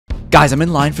Guys, I'm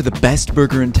in line for the best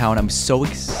burger in town. I'm so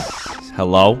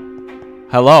Hello?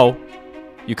 Hello?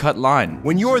 You cut line.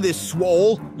 When you're this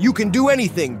swole, you can do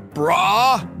anything,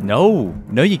 brah. No.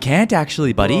 No, you can't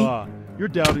actually, buddy. You're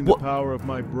doubting the power of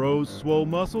my bro's swole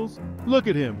muscles? Look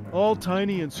at him, all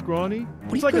tiny and scrawny.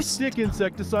 It's like a stick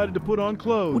insect decided to put on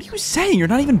clothes. What are you saying? You're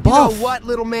not even buff. You know what,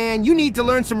 little man? You need to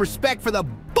learn some respect for the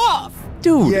buff.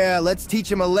 Dude. Yeah, let's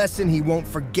teach him a lesson he won't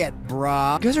forget,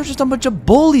 brah. You guys are just a bunch of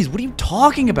bullies. What are you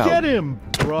talking about? Get him,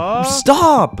 brah.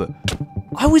 Stop.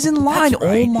 I was in line. That's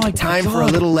right. Oh my god. Time for a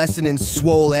little lesson in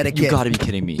swole etiquette. You gotta be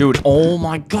kidding me. Dude, oh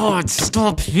my god.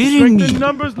 Stop hitting me. Strength in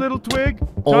numbers, little twig.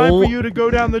 Time for you to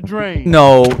go down the drain.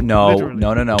 No. Literally.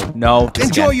 No.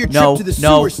 Enjoy your trip to the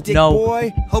sewer, stick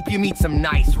boy. Hope you meet some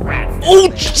nice rats. Oh,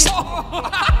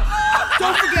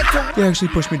 don't forget to they actually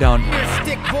pushed me down.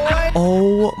 stick boy.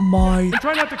 Oh my. And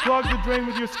try not to clog the drain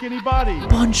with your skinny body.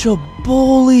 Bunch of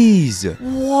bullies.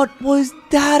 What was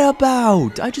that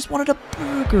about? I just wanted a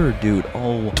burger, dude.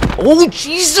 Oh,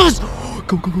 Jesus.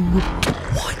 Go.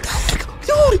 What the heck?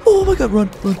 Dude, oh my god, run.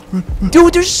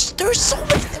 Dude, there's so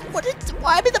many.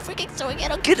 Why am I the freaking throwing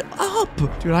it? Get up.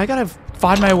 Dude, I gotta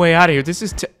find my way out of here. This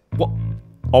is what?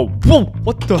 Oh, whoa,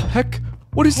 what the heck?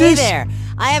 What is this? Hey there.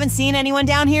 I haven't seen anyone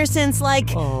down here since,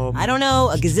 like, I don't know,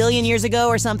 a gazillion years ago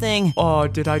or something. Oh,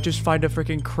 did I just find a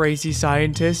freaking crazy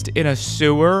scientist in a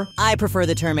sewer? I prefer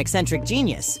the term eccentric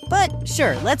genius. But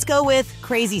sure, let's go with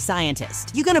crazy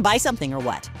scientist. You gonna buy something or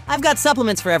what? I've got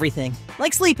supplements for everything.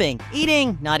 Like sleeping,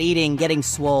 eating, not eating, getting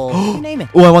swole, you name it.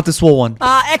 Oh, I want the swole one.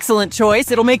 Excellent choice.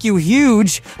 It'll make you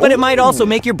huge, but it might also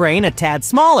make your brain a tad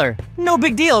smaller. No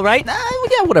big deal, right?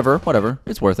 Yeah, whatever.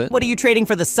 It's worth it. What are you trading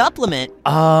for the supplement?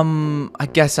 I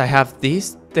guess I have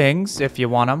these things if you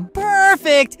want them.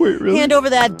 Perfect! Wait, really? Hand over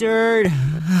that dirt.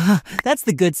 That's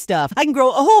the good stuff. I can grow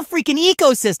a whole freaking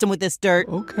ecosystem with this dirt.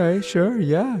 Okay, sure,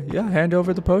 yeah. Hand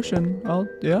over the potion.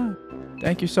 Yeah.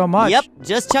 Thank you so much. Yep,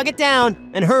 just chug it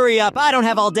down. And hurry up, I don't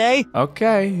have all day.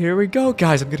 Okay, here we go.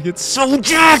 Guys, I'm gonna get so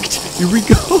jacked! Here we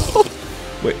go!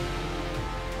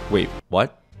 Wait,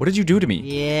 what? What did you do to me?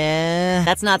 Yeah,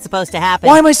 that's not supposed to happen.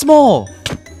 Why am I small?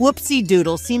 Whoopsie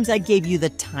doodle, seems I gave you the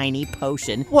tiny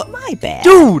potion. What? My bad.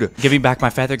 Dude! Give me back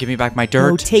my feather, give me back my dirt.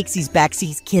 No takesies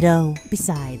backsies, kiddo.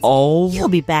 Besides, you'll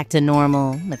be back to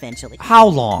normal eventually. How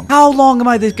long? How long am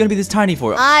I gonna be this tiny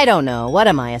for? I don't know. What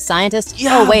am I, a scientist?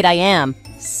 Yeah. Oh, wait, I am.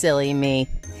 Silly me.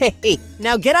 Hey,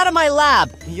 now get out of my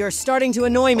lab. You're starting to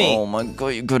annoy me. Oh my god,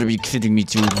 you gotta be kidding me,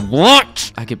 dude.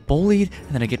 What? I get bullied,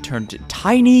 and then I get turned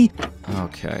tiny.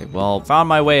 Okay, well, found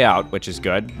my way out, which is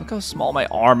good. Look how small my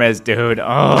arm is, dude.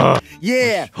 Ugh.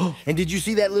 Yeah. And did you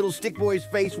see that little stick boy's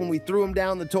face when we threw him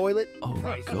down the toilet? Oh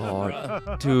my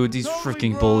god. Dude, these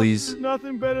freaking Bro, bullies. there's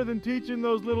nothing better than teaching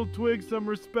those little twigs some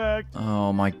respect.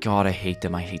 Oh my god, I hate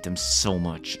them. I hate them so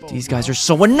much. These guys are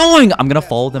so annoying. I'm gonna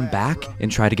follow them back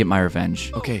and try to get my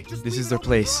revenge. Okay, this is their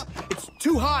place. It's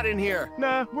too hot in here.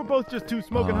 Nah, we're both just too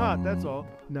smoking hot, that's all.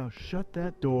 Now shut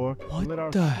that door. and let our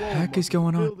What the swole heck is muscles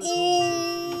going on? fill this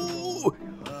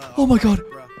Oh my god.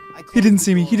 He didn't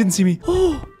see me.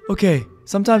 Oh, okay.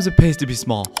 Sometimes it pays to be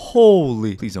small.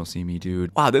 Holy. Please don't see me,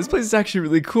 dude. Wow, this place is actually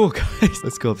really cool, guys.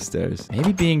 Let's go upstairs.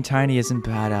 Maybe being tiny isn't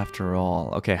bad after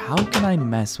all. Okay, how can I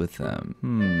mess with them?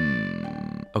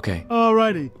 Okay.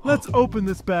 Alrighty, let's open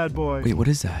this bad boy. Wait, what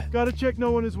is that? Gotta check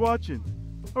no one is watching.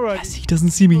 Alright. Yes, he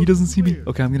doesn't see me.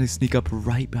 Okay, I'm gonna sneak up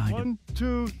right behind him. 1,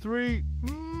 2, 3.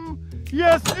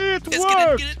 Yes, it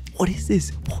worked! What is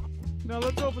this? Now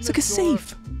let's open It's like a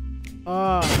safe.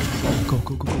 Ah. Go.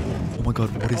 Oh my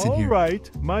god, what is in here? Alright,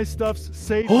 my stuff's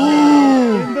safe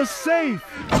in the safe.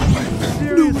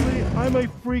 Seriously, I'm a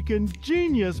freaking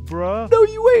genius, bruh. No,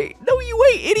 you wait,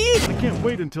 idiot. I can't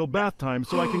wait until bath time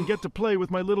so I can get to play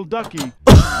with my little ducky.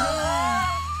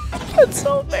 That's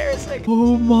so embarrassing.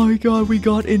 Oh my god, we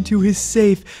got into his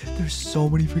safe. There's so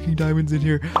many freaking diamonds in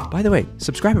here. By the way,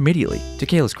 subscribe immediately to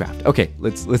CaylusCraft. Okay,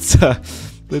 let's just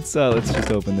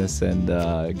open this and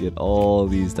get all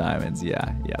these diamonds.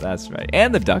 Yeah, that's right.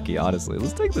 And the ducky, honestly.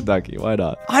 Let's take the ducky. Why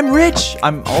not? I'm rich.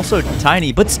 I'm also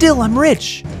tiny, but still, I'm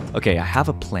rich. Okay, I have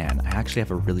a plan. I actually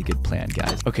have a really good plan,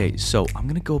 guys. Okay, so I'm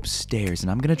gonna go upstairs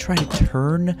and I'm gonna try to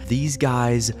turn these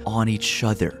guys on each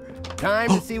other. Time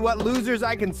to see what losers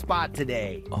I can spot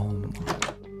today. Oh my.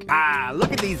 Ah,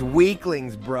 look at these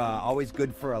weaklings, bruh. Always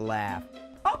good for a laugh.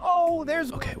 Uh-oh,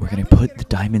 there's... Okay, we're gonna put the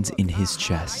diamonds in his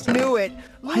chest. Knew it.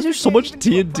 Why is there so much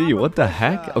TNT? What the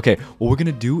heck? Okay, what we're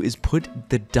gonna do is put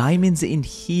the diamonds in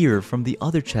here from the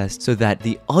other chest so that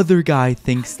the other guy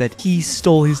thinks that he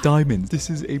stole his diamonds. This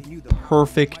is a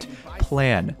perfect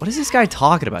plan. What is this guy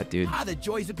talking about, dude? Ah, the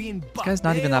joys of being buff. This guy's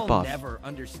not even that buff. Never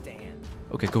understand.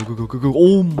 Okay, go, go, go, go, go.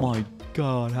 Oh my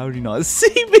god, how did he not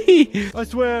see me? I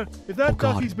swear, if that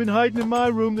God. ducky's been hiding in my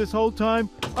room this whole time,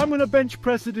 I'm gonna bench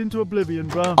press it into oblivion,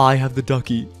 bro. I have the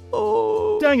ducky.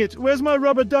 Oh. Dang it, where's my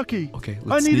rubber ducky? Okay, I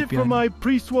let's need sneak it for behind. my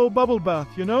pre-swole bubble bath,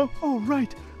 you know? Oh,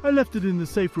 right. I left it in the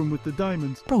safe room with the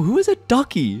diamonds. Bro, who is a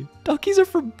ducky? Duckies are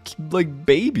for, like,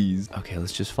 babies. Okay,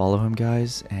 let's just follow him,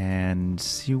 guys, and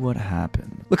see what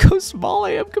happens. Look how small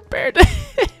I am compared to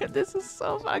him. This is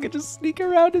so fun. I can just sneak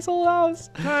around his whole house.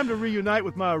 Time to reunite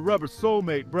with my rubber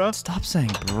soulmate, bruh. Stop saying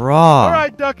bruh. All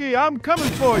right, ducky, I'm coming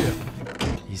for you.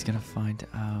 He's gonna find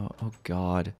out. Oh,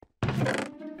 God.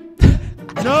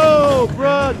 No,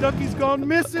 bruh, ducky's gone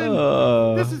missing.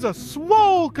 This is a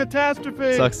swole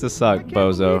catastrophe. Sucks to suck, I can't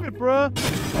bozo. believe it, bruh.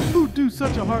 Who'd do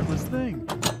such a heartless thing?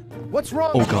 What's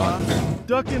wrong? Oh, God. bruh?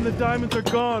 Ducky and the diamonds are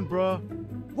gone, bruh.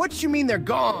 What you mean they're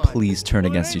gone? Please turn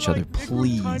Well, it against ain't each other, like it grew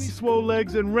tiny please. swole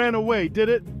legs and ran away, did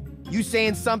it? You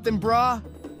saying something, bruh?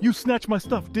 You snatched my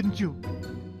stuff, didn't you?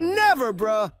 Never,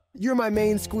 bruh. You're my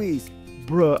main squeeze.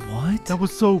 Bruh, What? that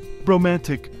was so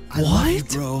romantic. I love you, What?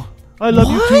 bro. I love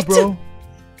you What? too, bro.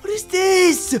 What is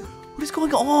this? What is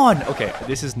going on? Okay,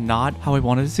 this is not how I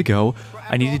wanted it to go.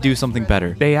 I need to do something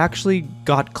better. They actually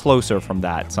got closer from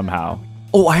that somehow.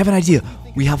 Oh, I have an idea.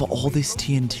 We have all this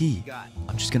TNT.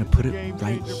 I'm just gonna put it Game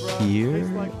right changer, bruh. here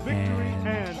Tastes like victory and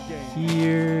and game.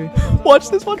 here. Watch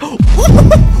this one. Oh my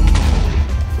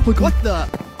God. What the?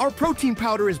 Our protein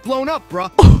powder is blown up,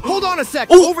 bruh. Hold on a sec.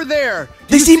 Oh! Over there. Do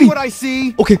They you see me. what I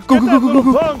see? Okay, go, Get go, that go, go, little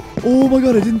go, go. punk. Oh my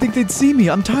God, I didn't think they'd see me.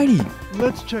 I'm tiny.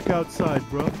 Let's check outside,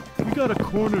 bro. We gotta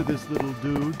corner this little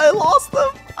dude. I lost them.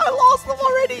 I lost them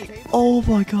already. Oh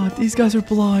my God, these guys are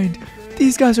blind.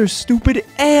 These guys are stupid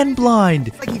and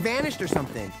blind. Like he vanished or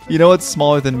something. You know what's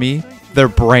smaller than me? Their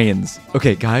brains.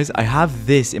 Okay, guys, I have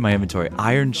this in my inventory.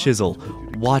 Iron chisel.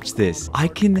 Watch this. I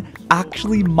can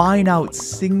actually mine out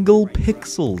single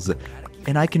pixels,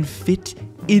 and I can fit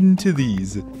into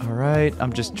these. All right,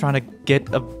 I'm just trying to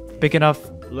get a big enough.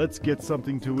 Let's get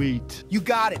something to eat. You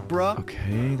got it, bruh.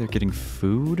 Okay, they're getting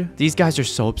food. These guys are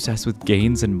so obsessed with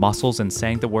gains and muscles and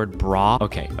saying the word bra.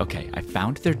 Okay, I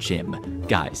found their gym.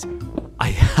 Guys, I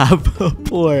have a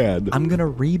plan. I'm gonna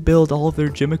rebuild all of their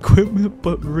gym equipment,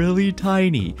 but really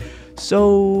tiny.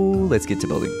 So let's get to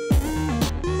building.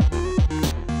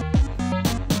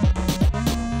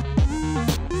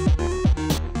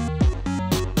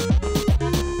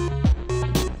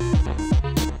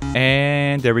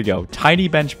 And there we go. Tiny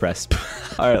bench press.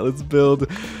 All right, let's build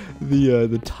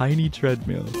the tiny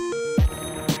treadmill.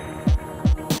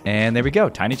 And there we go.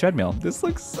 Tiny treadmill. This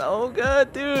looks so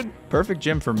good, dude. Perfect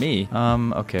gym for me.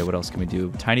 Okay, what else can we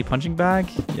do? Tiny punching bag.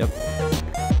 Yep.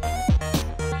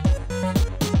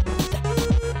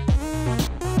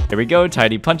 There we go.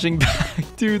 Tiny punching bag.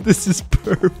 Dude, this is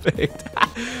perfect.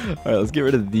 All right, let's get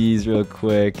rid of these real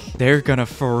quick. They're gonna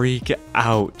freak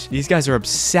out. These guys are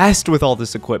obsessed with all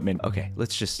this equipment. Okay,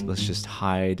 let's just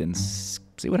hide and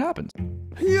see what happens.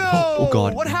 Yo! Oh,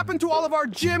 God. What happened to all of our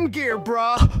gym gear,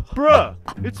 bruh? Bruh,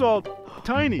 it's all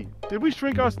tiny. Did we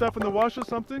shrink our stuff in the wash or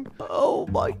something? Oh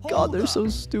my God, they're so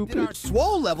Did stupid. our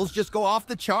swole levels just go off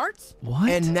the charts? What?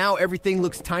 And now everything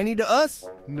looks tiny to us?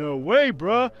 No way,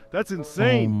 bruh. That's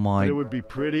insane. Oh my- But it would be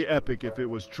pretty epic if it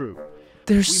was true.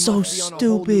 They're We so must be on a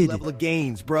whole new stupid. level of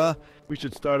gains, bruh. We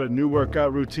should start a new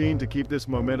workout routine to keep this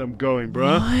momentum going,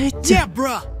 bruh. What? Yeah,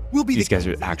 bruh. We'll be These guys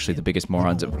are actually the biggest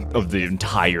morons of the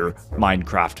entire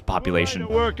Minecraft population.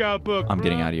 Write a workout book, I'm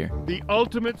getting bruh. out of here. The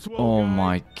ultimate swole Oh guide.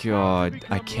 my God,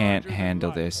 I can't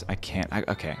handle this. I can't.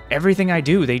 Okay. Everything I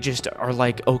do, they just are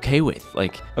like okay with.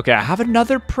 Like, okay, I have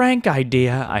another prank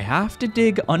idea. I have to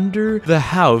dig under the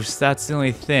house. That's the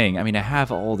only thing. I mean, I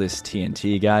have all this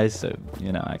TNT, guys, so,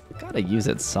 you know, I gotta use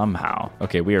it somehow.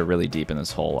 Okay, we are really deep in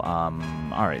this hole.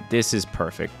 All right, this is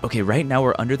perfect. Okay, right now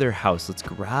we're under their house. Let's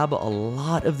grab a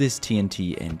lot of this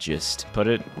TNT and just put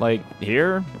it like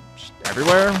here, just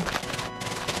everywhere.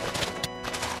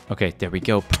 Okay, there we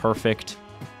go. Perfect.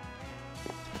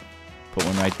 Put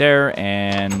one right there,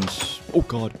 and oh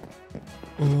God.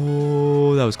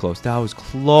 Oh, that was close. That was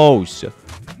close.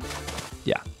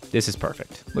 Yeah, this is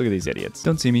perfect. Look at these idiots.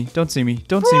 Don't see me. Don't see me.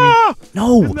 Don't see me. Ah!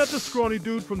 No. Isn't that the scrawny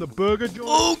dude from the burger joint?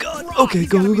 Oh God. Okay, He's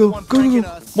go, gotta go, be go, the one go, go, pranking go.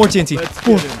 us. More TNT. Let's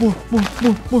More, get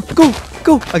him. more. Go,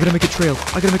 go. I gotta make a trail.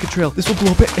 I gotta make a trail. This will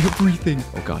blow up everything.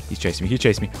 Oh God, he's chasing me. He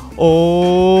chased me.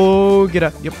 Oh, get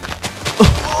out. Yep.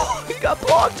 Oh, he got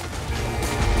blocked.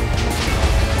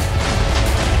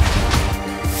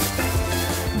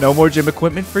 No more gym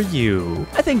equipment for you.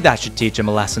 I think that should teach him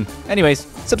a lesson. Anyways,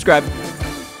 subscribe.